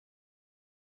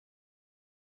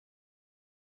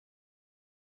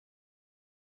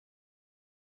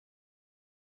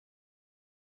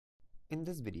In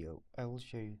this video, I will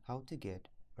show you how to get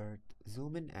Earth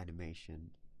zoom in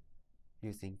animation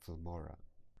using Filmora.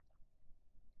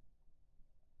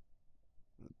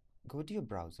 Go to your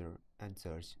browser and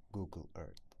search Google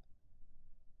Earth.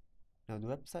 Now the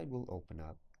website will open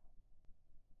up,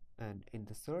 and in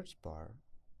the search bar,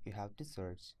 you have to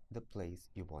search the place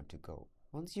you want to go.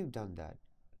 Once you've done that,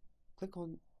 click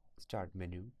on Start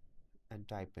menu and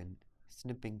type in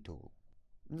Snipping Tool.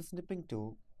 In the Snipping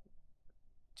Tool,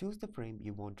 choose the frame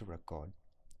you want to record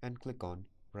and click on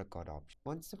Record option.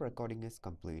 Once the recording is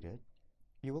completed,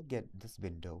 you will get this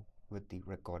window with the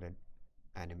recorded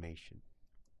animation.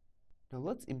 Now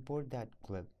let's import that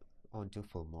clip onto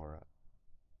Filmora.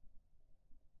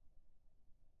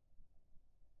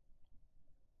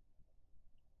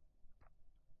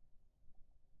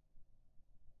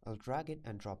 I'll drag it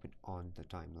and drop it on the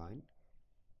timeline.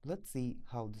 Let's see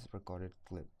how this recorded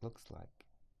clip looks like.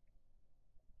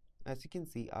 As you can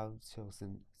see, I've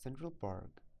chosen Central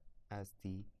Park as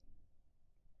the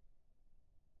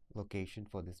location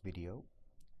for this video,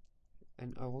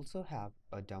 and I also have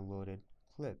a downloaded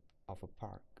clip of a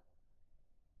park.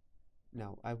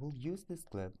 Now I will use this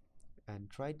clip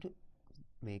and try to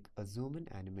make a zoom in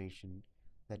animation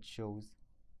that shows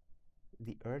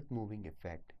the earth moving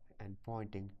effect and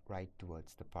pointing right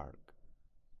towards the park.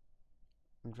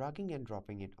 I'm dragging and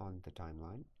dropping it on the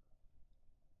timeline.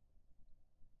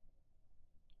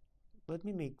 Let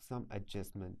me make some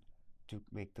adjustment to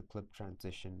make the clip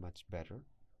transition much better.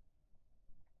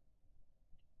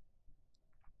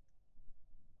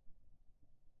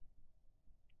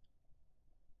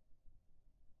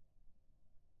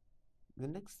 The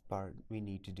next part we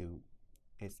need to do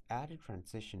is add a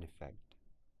transition effect.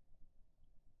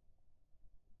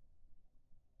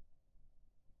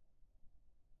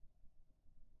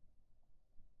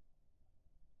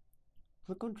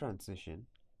 Click on Transition.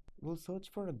 We'll search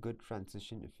for a good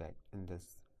transition effect. In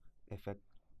this effect,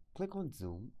 click on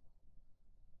Zoom,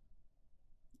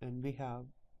 and we have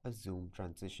a zoom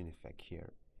transition effect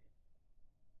here.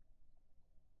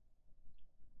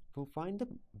 We'll find the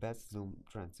best zoom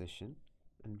transition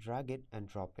and drag it and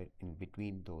drop it in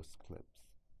between those clips.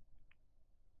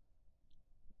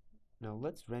 Now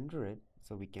let's render it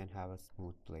so we can have a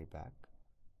smooth playback.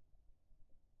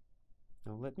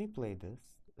 Now let me play this.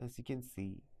 As you can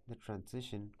see, the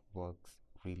transition works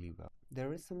really well.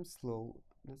 There is some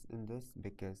slowness in this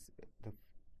because the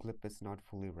clip is not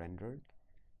fully rendered.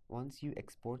 Once you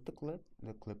export the clip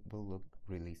will look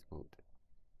really smooth.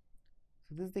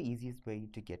 So this is the easiest way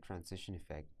to get transition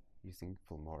effect using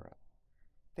Filmora.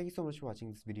 Thank you so much for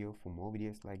watching this video. For more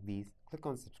videos like these, click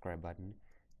on the subscribe button,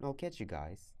 and I'll catch you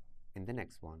guys in the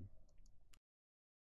next one.